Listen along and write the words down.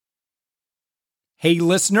Hey,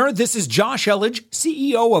 listener, this is Josh Elledge,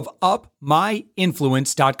 CEO of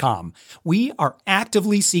UpMyInfluence.com. We are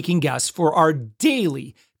actively seeking guests for our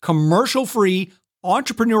daily commercial-free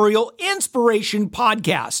entrepreneurial inspiration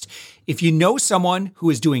podcast. If you know someone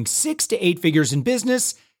who is doing 6 to 8 figures in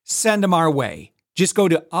business, send them our way. Just go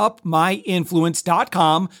to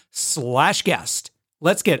UpMyInfluence.com/guest.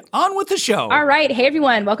 Let's get on with the show. All right. Hey,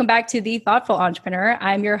 everyone. Welcome back to The Thoughtful Entrepreneur.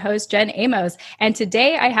 I'm your host, Jen Amos. And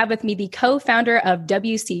today I have with me the co-founder of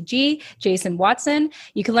WCG, Jason Watson.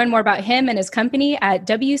 You can learn more about him and his company at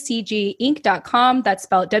WCGinc.com. That's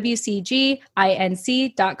spelled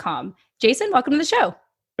WCGinc.com. Jason, welcome to the show.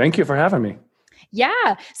 Thank you for having me.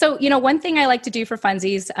 Yeah. So, one thing I like to do for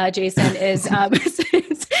funsies, Jason, is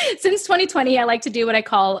since 2020, I like to do what I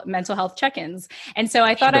call mental health check-ins. And so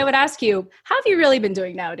I thought I would ask you, how have you really been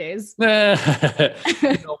doing nowadays? We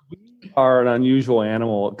are an unusual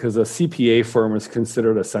animal because a CPA firm is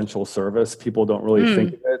considered essential service. People don't really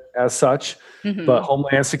think of it as such. Mm-hmm. But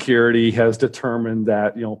Homeland Security has determined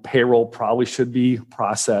that, payroll probably should be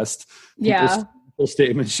processed. Yeah.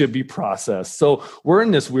 Statements should be processed. So we're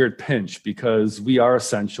in this weird pinch because we are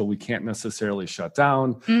essential. We can't necessarily shut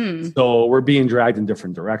down. So we're being dragged in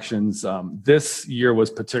different directions. This year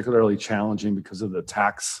was particularly challenging because of the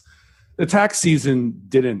tax. The tax season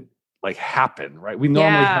didn't happen, right? We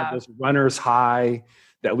normally have this runner's high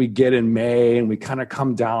that we get in May and we kind of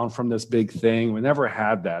come down from this big thing. We never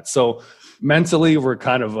had that. So mentally we're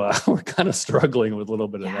kind of struggling with a little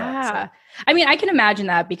bit of that. So. I mean, I can imagine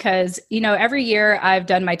that because, every year I've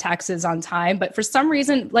done my taxes on time, but for some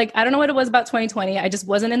reason, I don't know what it was about 2020. I just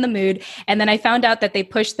wasn't in the mood. And then I found out that they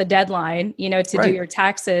pushed the deadline, to do your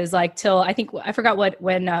taxes, till I forgot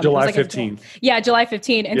when July 15th. Yeah. July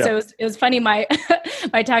 15th. And so it was funny. My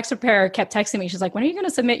tax preparer kept texting me. She's like, when are you going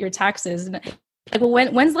to submit your taxes? And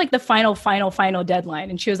when's the final deadline?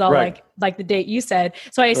 And she was all like the date you said.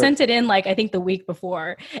 So I sent it in I think the week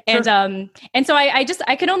before. And and so I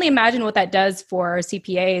can only imagine what that does for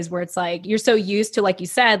CPAs where it's you're so used to, like you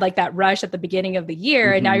said, that rush at the beginning of the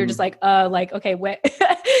year. And now you're just okay, what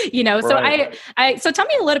so so tell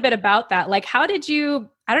me a little bit about that. How did you,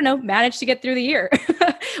 manage to get through the year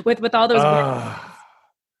with all those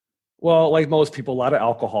Well, like most people, a lot of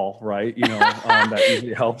alcohol, right? That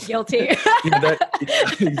usually helps. Guilty.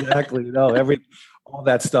 Exactly. All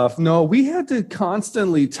that stuff. No, we had to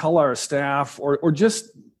constantly tell our staff or just,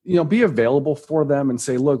 be available for them and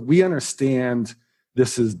say, look, we understand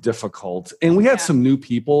this is difficult. And we had some new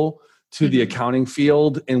people to the accounting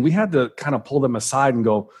field and we had to kind of pull them aside and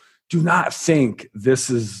go, do not think this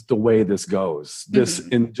is the way this goes, this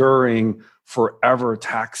enduring forever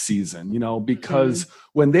tax season, because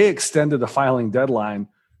when they extended the filing deadline,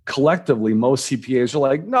 collectively, most CPAs are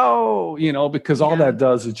like, no, because all that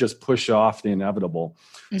does is just push off the inevitable.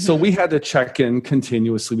 So we had to check in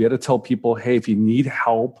continuously. We had to tell people, hey, if you need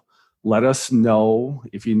help, let us know.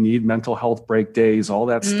 If you need mental health break days, all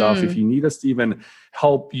that stuff, if you need us to even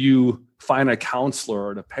help you find a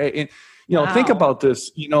counselor to pay. And, think about this,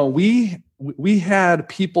 we had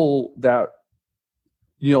people that,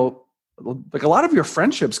 a lot of your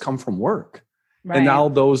friendships come from work and now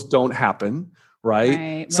those don't happen.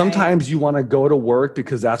 Right. Sometimes you want to go to work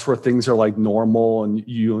because that's where things are normal and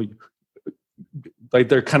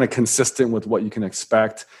they're kind of consistent with what you can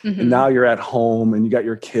expect. And now you're at home and you got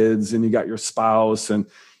your kids and you got your spouse and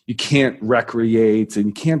you can't recreate and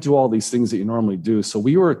you can't do all these things that you normally do. So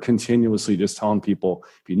we were continuously just telling people,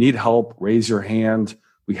 if you need help, raise your hand.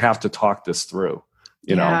 We have to talk this through.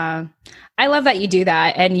 Yeah. I love that you do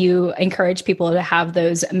that and you encourage people to have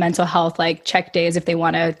those mental health check days if they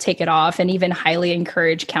want to take it off, and even highly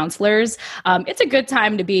encourage counselors. It's a good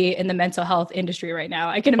time to be in the mental health industry right now.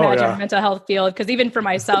 I can imagine the mental health field, because even for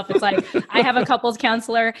myself, it's I have a couples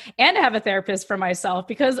counselor and I have a therapist for myself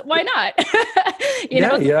because why not?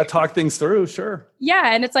 Talk things through. Sure.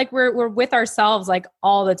 Yeah. And it's we're with ourselves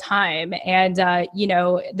all the time. And,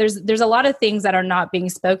 there's a lot of things that are not being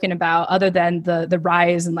spoken about other than the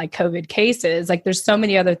rise in COVID cases. There's so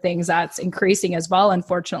many other things that's increasing as well,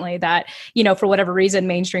 unfortunately, that, for whatever reason,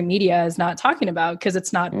 mainstream media is not talking about because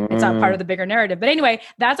it's not part of the bigger narrative. But anyway,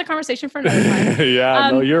 that's a conversation for another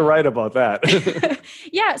time. No, you're right about that.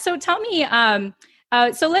 Yeah. So tell me,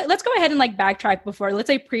 so let's go ahead and backtrack before, let's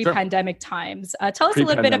say pre-pandemic times. Tell us a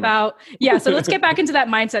little bit about, so let's get back into that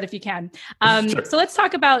mindset if you can. So let's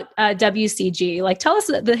talk about WCG. Tell us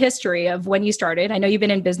the history of when you started. I know you've been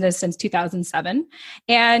in business since 2007.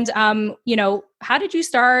 And, how did you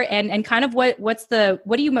start and kind of what are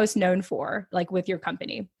you most known for, with your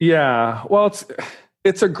company? Yeah, well,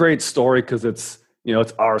 it's a great story because it's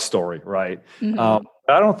our story, right?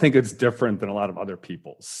 I don't think it's different than a lot of other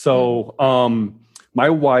people's. So, my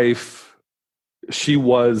wife, she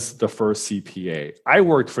was the first CPA. I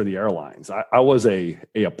worked for the airlines. I was a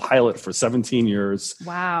pilot for 17 years.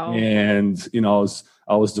 Wow. And,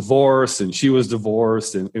 I was divorced and she was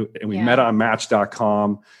divorced and we met on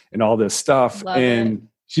Match.com and all this stuff. Love and it.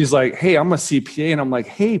 She's like, hey, I'm a CPA. And I'm like,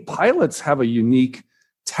 hey, pilots have a unique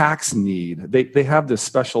tax need. They have this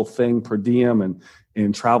special thing per diem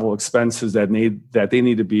and travel expenses that they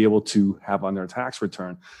need to be able to have on their tax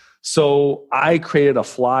return. So I created a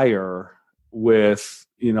flyer with,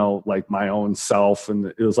 like my own self. And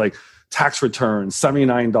it was like tax returns,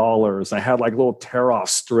 $79. I had like little tear off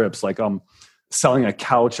strips, like I'm selling a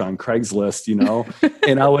couch on Craigslist,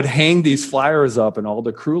 and I would hang these flyers up in all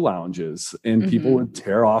the crew lounges and people would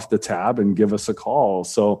tear off the tab and give us a call.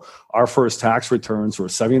 So our first tax returns were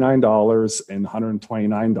 $79 and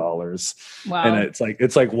 $129. Wow. And it's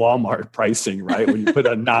like Walmart pricing, right? When you put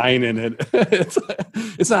a 9 in it,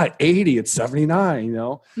 it's not 80, it's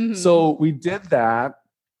 79, So we did that.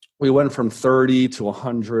 We went from 30 to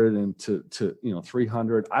 100 and to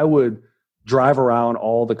 300. I would drive around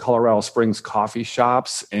all the Colorado Springs coffee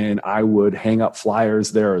shops and I would hang up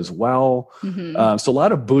flyers there as well. So a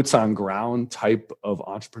lot of boots on ground type of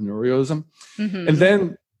entrepreneurialism. And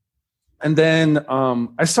then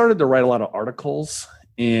I started to write a lot of articles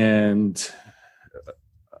and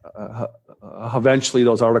eventually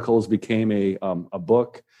those articles became a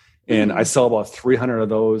book and I sell about 300 of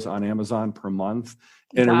those on Amazon per month.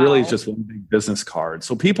 And It really is just one big business card.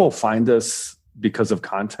 So people find us because of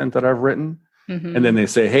content that I've written. And then they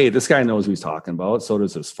say, hey, this guy knows what he's talking about. So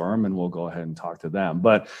does this firm. And we'll go ahead and talk to them.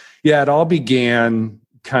 But yeah, it all began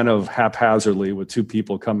kind of haphazardly with two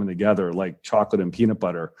people coming together like chocolate and peanut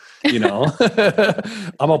butter.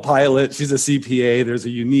 I'm a pilot. She's a CPA. There's a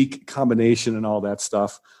unique combination and all that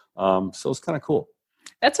stuff. So it's kind of cool.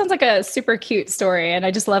 That sounds like a super cute story. And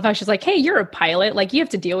I just love how she's like, hey, you're a pilot. Like you have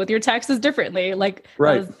to deal with your taxes differently. Like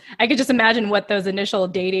right. I could just imagine what those initial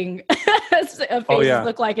dating faces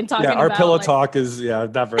look like and talking about. Our pillow talk is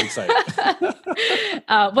not very exciting.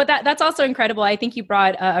 But that's also incredible. I think you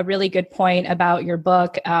brought a really good point about your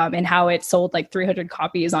book and how it sold like 300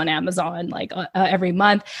 copies on Amazon like every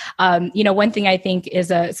month. One thing I think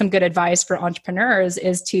is some good advice for entrepreneurs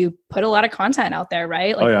is to put a lot of content out there,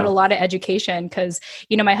 right? Like put a lot of education because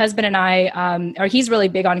my husband and I, he's really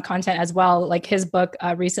big on content as well. Like his book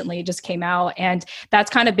recently just came out and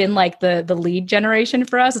that's kind of been like the lead generation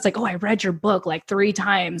for us. It's like, oh, I read your book like 3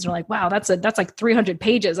 times. And we're like, wow, that's like 300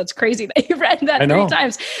 pages. That's crazy that you read that 3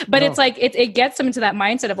 times. But it's like, it gets them into that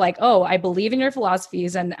mindset of like, oh, I believe in your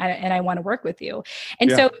philosophies and I want to work with you.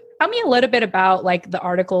 And so tell me a little bit about like the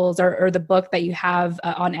articles or the book that you have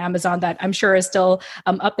on Amazon that I'm sure is still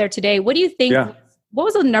up there today. What do you think? Yeah. What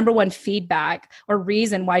was the number one feedback or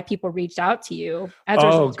reason why people reached out to you?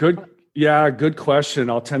 Good. Yeah, good question.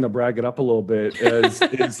 I'll tend to brag it up a little bit.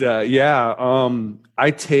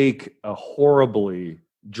 I take a horribly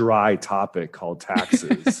dry topic called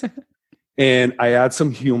taxes and I add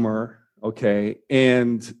some humor. Okay.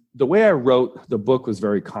 And the way I wrote the book was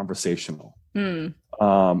very conversational.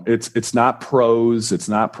 It's not prose. It's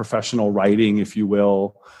not professional writing, if you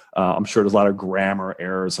will. I'm sure there's a lot of grammar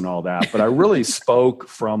errors and all that, but I really spoke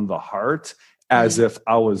from the heart as if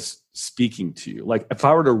I was speaking to you. Like if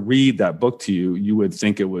I were to read that book to you, you would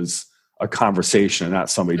think it was a conversation and not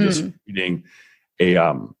somebody just reading a,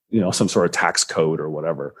 some sort of tax code or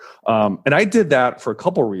whatever. And I did that for a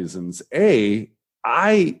couple of reasons.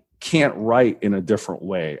 I can't write in a different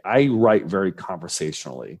way. I write very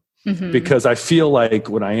conversationally because I feel like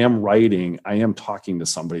when I am writing, I am talking to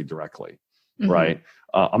somebody directly, right?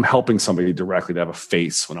 I'm helping somebody directly to have a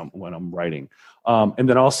face when I'm writing. And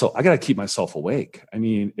then also I got to keep myself awake. I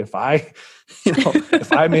mean, if I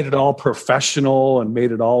made it all professional and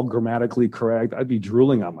made it all grammatically correct, I'd be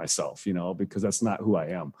drooling on myself, because that's not who I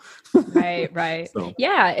am. Right. So.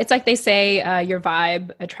 Yeah. It's like they say, your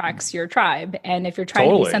vibe attracts your tribe. And if you're trying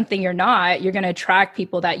to be something you're not, you're going to attract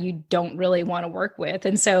people that you don't really want to work with.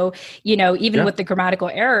 And so, even with the grammatical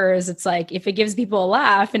errors, it's like, if it gives people a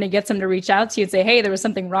laugh and it gets them to reach out to you and say, hey, there was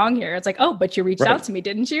something wrong here. It's like, oh, but you reached out to me,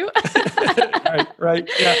 didn't you? Right.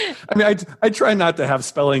 Yeah. I mean, I try not to have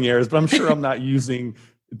spelling errors, but I'm sure I'm not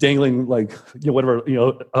dangling like, whatever,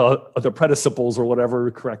 the participles or whatever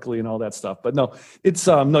correctly and all that stuff. But no, it's,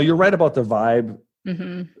 no, you're right about the vibe,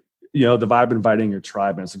 the vibe inviting your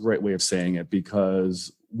tribe. And it's a great way of saying it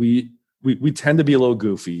because we tend to be a little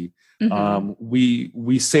goofy.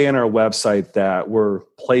 We say on our website that we're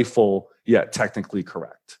playful, yet technically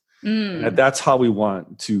correct. And that's how we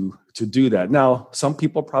want to do that. Now, some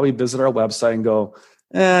people probably visit our website and go,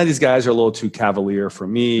 these guys are a little too cavalier for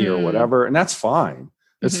me or whatever. And that's fine.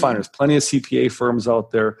 It's fine. There's plenty of CPA firms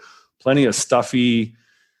out there, plenty of stuffy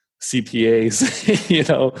CPAs, you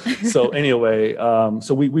know. So anyway,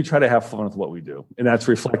 so we try to have fun with what we do, and that's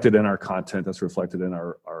reflected in our content. That's reflected in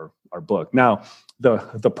our book. Now,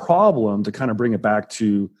 the problem, to kind of bring it back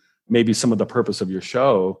to maybe some of the purpose of your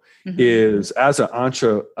show, is as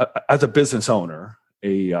a business owner,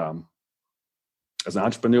 as an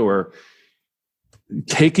entrepreneur,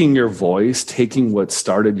 taking your voice, taking what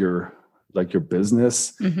started your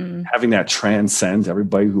business, having that transcend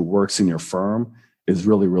everybody who works in your firm is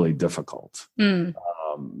really, really difficult.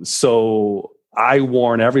 So I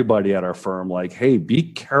warn everybody at our firm, like, hey, be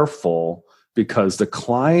careful, because the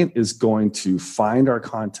client is going to find our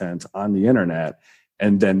content on the internet,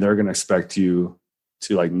 and then they're going to expect you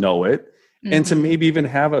to like know it and to maybe even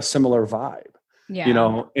have a similar vibe. Yeah. You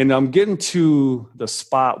know, and I'm getting to the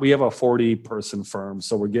spot. We have a 40-person firm,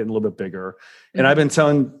 so we're getting a little bit bigger. And I've been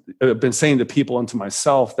saying to people and to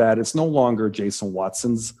myself that it's no longer Jason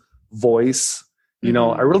Watson's voice. You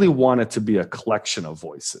know, I really want it to be a collection of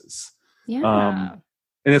voices. Yeah.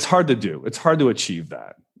 And it's hard to do. It's hard to achieve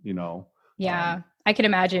that, you know. Yeah. I can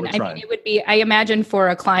imagine. I mean, it would be, I imagine for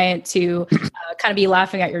a client to kind of be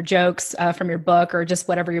laughing at your jokes from your book or just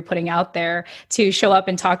whatever you're putting out there, to show up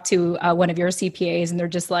and talk to one of your CPAs and they're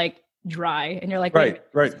just like dry. And you're like, right.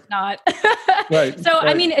 Not. Right. So,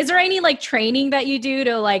 I mean, is there any like training that you do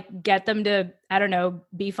to like get them to, I don't know,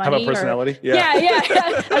 be funny? Have a personality? Yeah.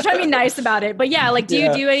 I was trying to be nice about it. But yeah, like, do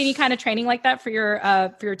you do any kind of training like that for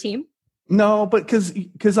your team? No, but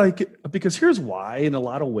because here's why, in a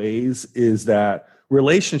lot of ways, is that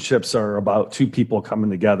relationships are about two people coming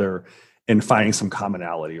together and finding some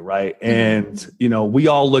commonality, right? And, you know, we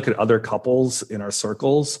all look at other couples in our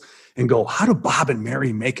circles and go, how do Bob and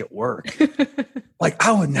Mary make it work? Like,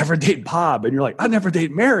 I would never date Bob. And you're like, I'd never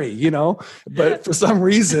date Mary, you know? But for some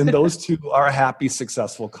reason, those two are a happy,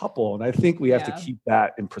 successful couple. And I think we have to keep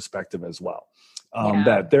that in perspective as well.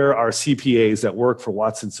 That there are CPAs that work for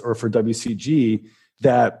Watson's or for WCG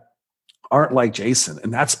that aren't like Jason,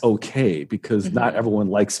 and that's okay, because not everyone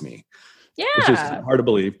likes me. Yeah, which is hard to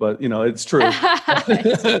believe, but you know, it's true.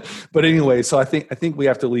 But anyway, so I think we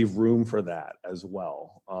have to leave room for that as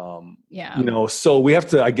well. You know, so we have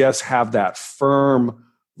to, I guess, have that firm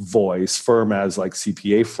as like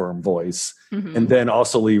CPA firm voice, and then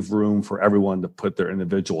also leave room for everyone to put their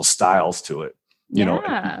individual styles to it. You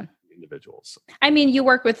know. Individuals. I mean, you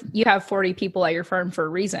have 40 people at your firm for a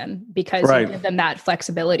reason, because you give them that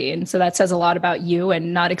flexibility. And so that says a lot about you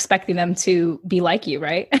and not expecting them to be like you,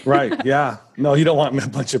 right? Right. Yeah. No, you don't want a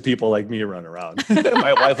bunch of people like me running around.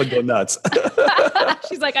 My wife would go nuts.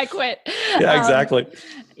 She's like, I quit. Yeah, exactly.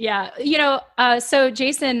 Yeah. You know, so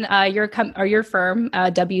Jason, your firm,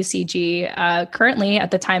 WCG, currently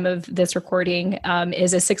at the time of this recording,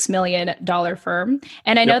 is a $6 million firm.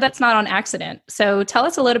 And I know that's not on accident. So tell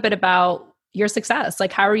us a little bit about your success.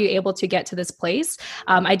 Like, how are you able to get to this place?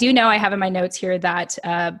 I do know, I have in my notes here that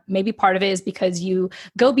maybe part of it is because you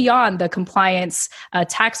go beyond the compliance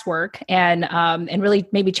tax work and really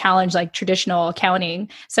maybe challenge like traditional accounting.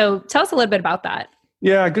 So tell us a little bit about that.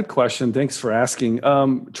 Yeah, good question. Thanks for asking.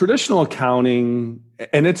 Traditional accounting,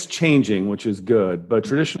 and it's changing, which is good, but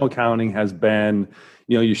traditional accounting has been,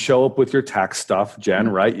 you know, you show up with your tax stuff, Jen,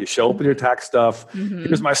 right? You show up with your tax stuff,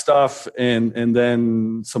 here's my stuff, and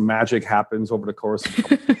then some magic happens over the course of a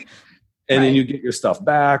couple weeks. And then you get your stuff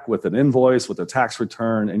back with an invoice, with a tax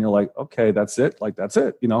return, and you're like, okay, that's it. Like, that's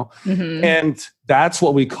it, you know? And that's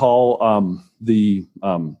what we call the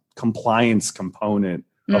compliance component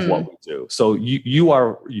of what we do. So you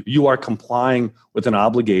are complying with an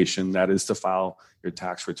obligation, that is to file your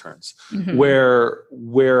tax returns. Where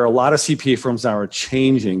a lot of CPA firms now are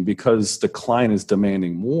changing because the client is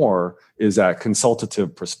demanding more is that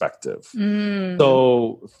consultative perspective.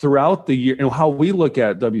 So throughout the year, how we look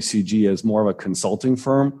at WCG as more of a consulting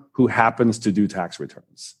firm who happens to do tax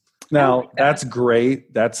returns. Now, that's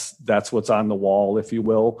great. That's what's on the wall, if you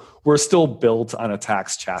will. We're still built on a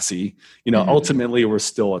tax chassis. You know, ultimately, we're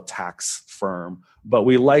still a tax firm, but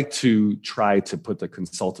we like to try to put the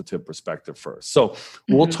consultative perspective first. So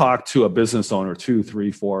we'll talk to a business owner 2, 3,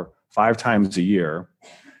 4, 5 times a year.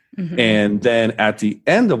 And then at the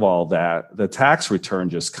end of all that, the tax return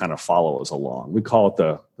just kind of follows along. We call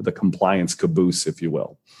it the compliance caboose, if you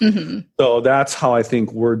will. So that's how I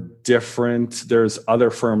think we're different. There's other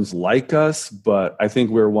firms like us, but I think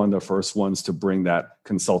we're one of the first ones to bring that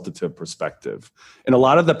consultative perspective. And a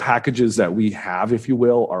lot of the packages that we have, if you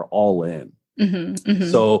will, are all in.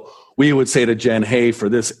 So we would say to Jen, hey, for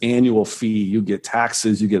this annual fee, you get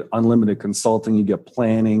taxes, you get unlimited consulting, you get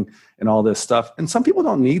planning and all this stuff. And some people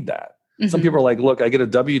don't need that. Some people are like, look, I get a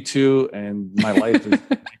W-2 and my life is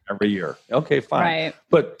every year. Okay, fine. Right.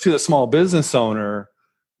 But to the small business owner,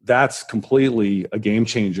 that's completely a game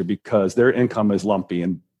changer because their income is lumpy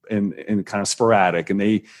and kind of sporadic, and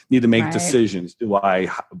they need to make decisions. Do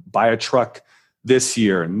I buy a truck this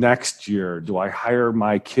year, next year? Do I hire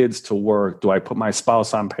my kids to work? Do I put my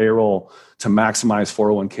spouse on payroll to maximize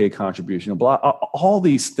 401k contribution? All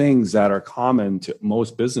these things that are common to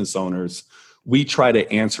most business owners, we try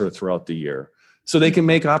to answer throughout the year so they can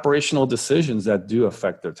make operational decisions that do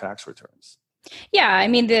affect their tax returns. Yeah, I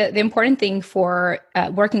mean, the important thing for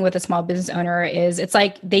working with a small business owner is it's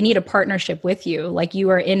like they need a partnership with you. Like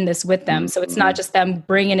you are in this with them. So it's not just them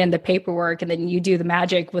bringing in the paperwork and then you do the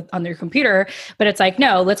magic on their computer, but it's like,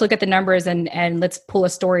 no, let's look at the numbers and let's pull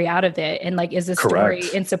a story out of it. And like, is this story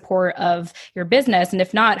in support of your business? And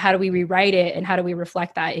if not, how do we rewrite it? And how do we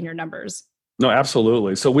reflect that in your numbers? No,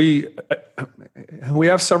 absolutely. So we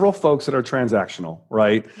have several folks that are transactional,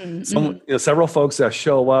 right? Several folks that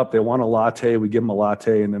show up, they want a latte, we give them a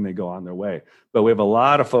latte, and then they go on their way. But we have a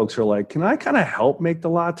lot of folks who are like, can I kind of help make the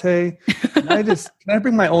latte? Can I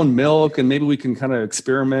bring my own milk and maybe we can kind of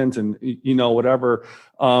experiment and, whatever.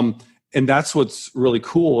 And that's what's really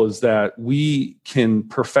cool is that we can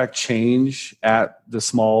perfect change at the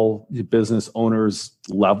small business owner's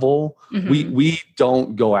level. We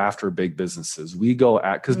don't go after big businesses. We go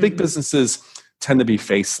at, because big businesses tend to be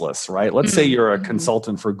faceless, right? Let's say you're a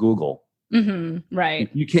consultant for Google. Right.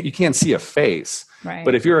 You can't see a face. Right.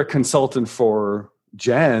 But if you're a consultant for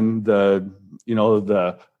Jen, the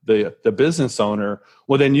business owner,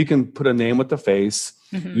 well, then you can put a name with the face.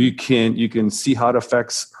 You can see how it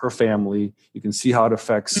affects her family. You can see how it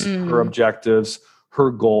affects her objectives,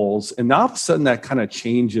 her goals. And all of a sudden that kind of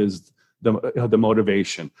changes the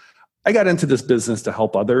motivation. I got into this business to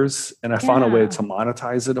help others and I found a way to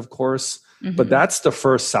monetize it, of course. But that's the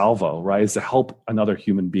first salvo, right? Is to help another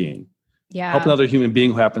human being. Yeah. Help another human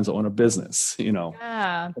being who happens to own a business,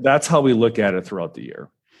 That's how we look at it throughout the year.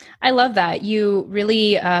 I love that. You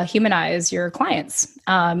really humanize your clients.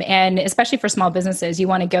 And especially for small businesses, you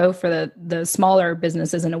want to go for the smaller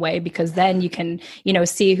businesses in a way, because then you can,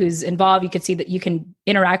 see who's involved. You can see that you can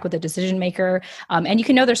interact with the decision maker and you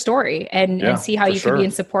can know their story and see how you can be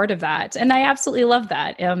in support of that. And I absolutely love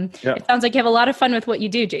that. It sounds like you have a lot of fun with what you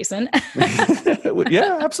do, Jason.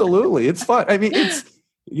 Yeah, absolutely. It's fun. I mean,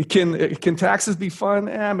 can taxes be fun?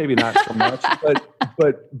 Maybe not so much,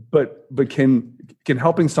 but can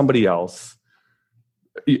helping somebody else,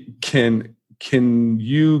 can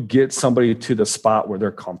you get somebody to the spot where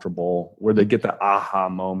they're comfortable, where they get the aha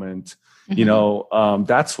moment?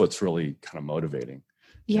 That's what's really kind of motivating.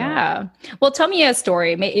 Yeah. Well, tell me a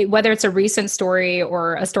story, whether it's a recent story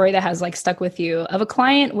or a story that has like stuck with you of a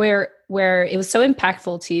client where it was so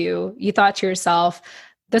impactful to you. You thought to yourself,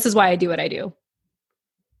 this is why I do what I do.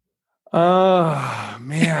 Oh,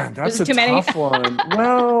 man, that's a tough one.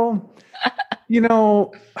 Well,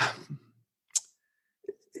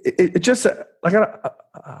 it just like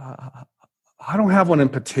I don't have one in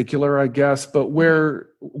particular, I guess, but where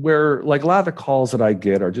like a lot of the calls that I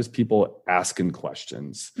get are just people asking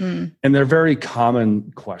questions, and they're very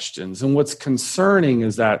common questions. And what's concerning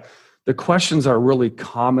is that the questions are really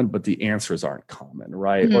common, but the answers aren't common,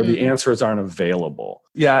 right? Or the answers aren't available.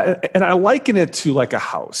 Yeah. And I liken it to like a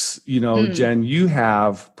house, Jen, you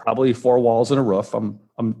have probably 4 walls and a roof. I'm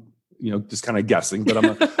just kind of guessing, but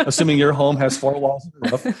I'm assuming your home has 4 walls and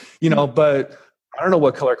a roof, but I don't know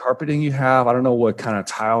what color carpeting you have. I don't know what kind of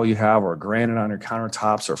tile you have or granite on your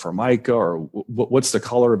countertops or Formica or what's the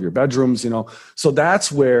color of your bedrooms, So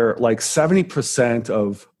that's where like 70%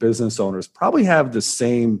 of business owners probably have the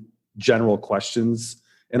same general questions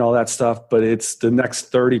and all that stuff, but it's the next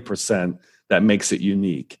 30% that makes it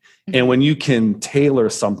unique. And when you can tailor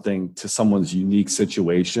something to someone's unique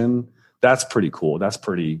situation, that's pretty cool. That's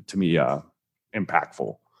pretty, to me,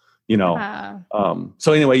 impactful,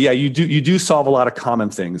 So anyway, you do solve a lot of common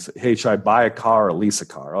things. Hey, should I buy a car or lease a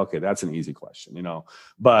car? Okay, that's an easy question,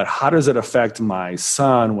 But how does it affect my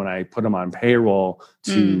son when I put him on payroll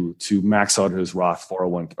to max out his Roth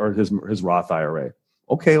 401 or his Roth IRA?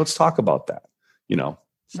 Okay, let's talk about that,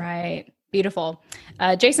 Right. Beautiful.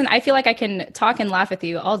 Jason, I feel like I can talk and laugh with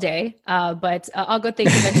you all day, but all good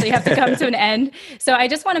things eventually have to come to an end. So I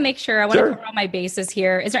just want to make sure, I want to cover all my bases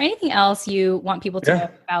here. Is there anything else you want people to know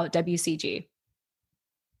about WCG?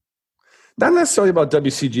 Not necessarily about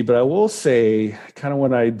WCG, but I will say kind of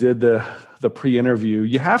when I did the pre-interview,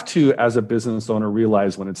 you have to, as a business owner,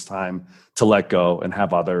 realize when it's time to let go and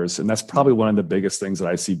have others. And that's probably one of the biggest things that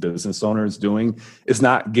I see business owners doing is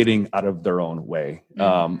not getting out of their own way.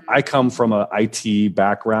 I come from an IT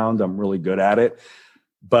background. I'm really good at it.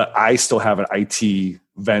 but I still have an IT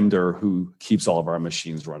vendor who keeps all of our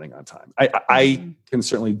machines running on time. I can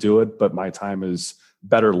certainly do it, but my time is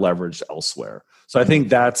better leveraged elsewhere. So I think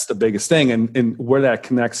that's the biggest thing. And where that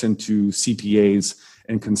connects into CPAs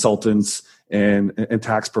and consultants and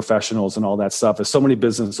tax professionals and all that stuff is so many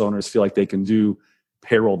business owners feel like they can do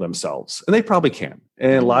payroll themselves. And they probably can.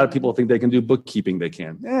 And a lot of people think they can do bookkeeping. They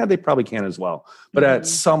can. Yeah, they probably can as well. But at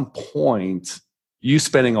some point, you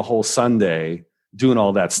spending a whole Sunday doing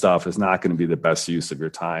all that stuff is not going to be the best use of your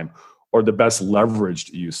time or the best leveraged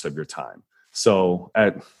use of your time. So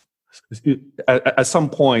at some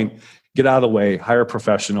point, get out of the way, hire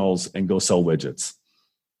professionals, and go sell widgets.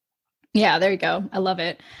 Yeah, there you go. I love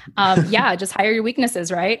it. Just hire your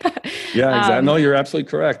weaknesses, right? Yeah, exactly. No, you're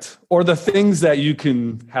absolutely correct. Or the things that you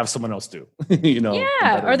can have someone else do,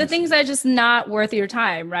 Yeah, or the things that are just not worth your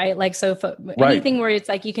time, right? Like, so anything where it's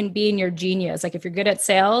like you can be in your genius. Like if you're good at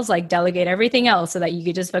sales, like delegate everything else so that you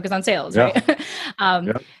could just focus on sales, right?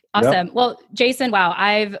 Awesome. Yep. Well, Jason, wow,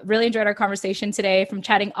 I've really enjoyed our conversation today, from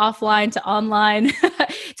chatting offline to online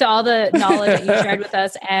to all the knowledge that you shared with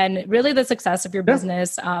us and really the success of your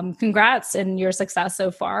business. Congrats in your success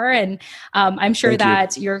so far. And I'm sure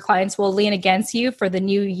that your clients will lean against you for the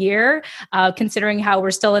new year, considering how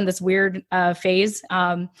we're still in this weird phase.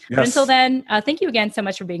 But until then, thank you again so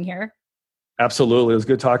much for being here. Absolutely. It was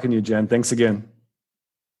good talking to you, Jen. Thanks again.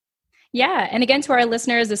 Yeah. And again, to our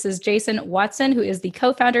listeners, this is Jason Watson, who is the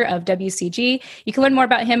co-founder of WCG. You can learn more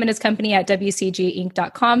about him and his company at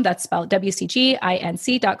WCGinc.com. That's spelled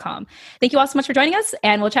WCGINC.com. Thank you all so much for joining us,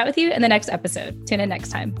 and we'll chat with you in the next episode. Tune in next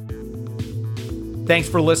time. Thanks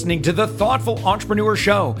for listening to the Thoughtful Entrepreneur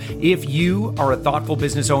Show. If you are a thoughtful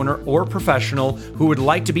business owner or professional who would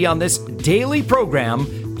like to be on this daily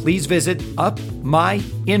program, please visit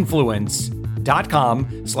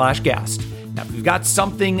upmyinfluence.com/guest. Now, if you've got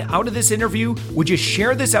something out of this interview, would you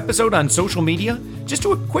share this episode on social media? Just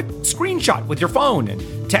do a quick screenshot with your phone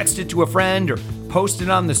and text it to a friend or post it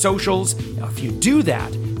on the socials. Now, if you do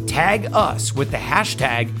that, tag us with the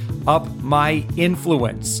hashtag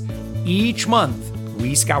UpMyInfluence. Each month,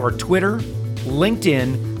 we scour Twitter,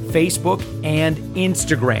 LinkedIn, Facebook, and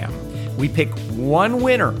Instagram. We pick one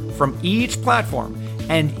winner from each platform,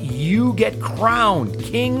 and you get crowned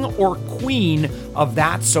king or queen of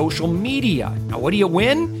that social media. Now, what do you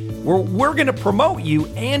win? We're going to promote you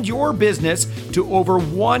and your business to over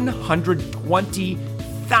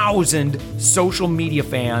 120,000 social media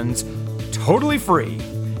fans, totally free.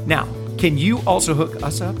 Now, can you also hook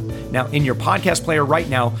us up? Now, in your podcast player right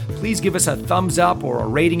now, please give us a thumbs up or a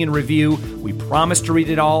rating and review. We promise to read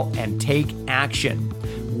it all and take action.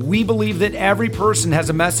 We believe that every person has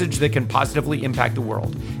a message that can positively impact the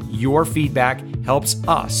world. Your feedback helps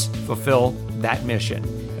us fulfill that mission.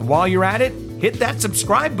 And while you're at it, hit that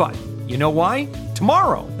subscribe button. You know why?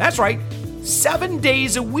 Tomorrow, that's right, 7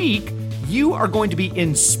 days a week, you are going to be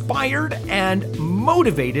inspired and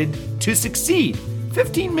motivated to succeed.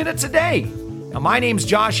 15 minutes a day. Now, my name's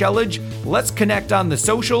Josh Elledge. Let's connect on the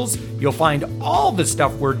socials. You'll find all the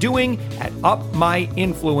stuff we're doing at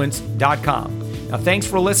upmyinfluence.com. Now, thanks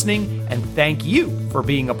for listening, and thank you for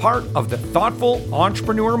being a part of the Thoughtful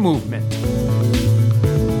Entrepreneur Movement.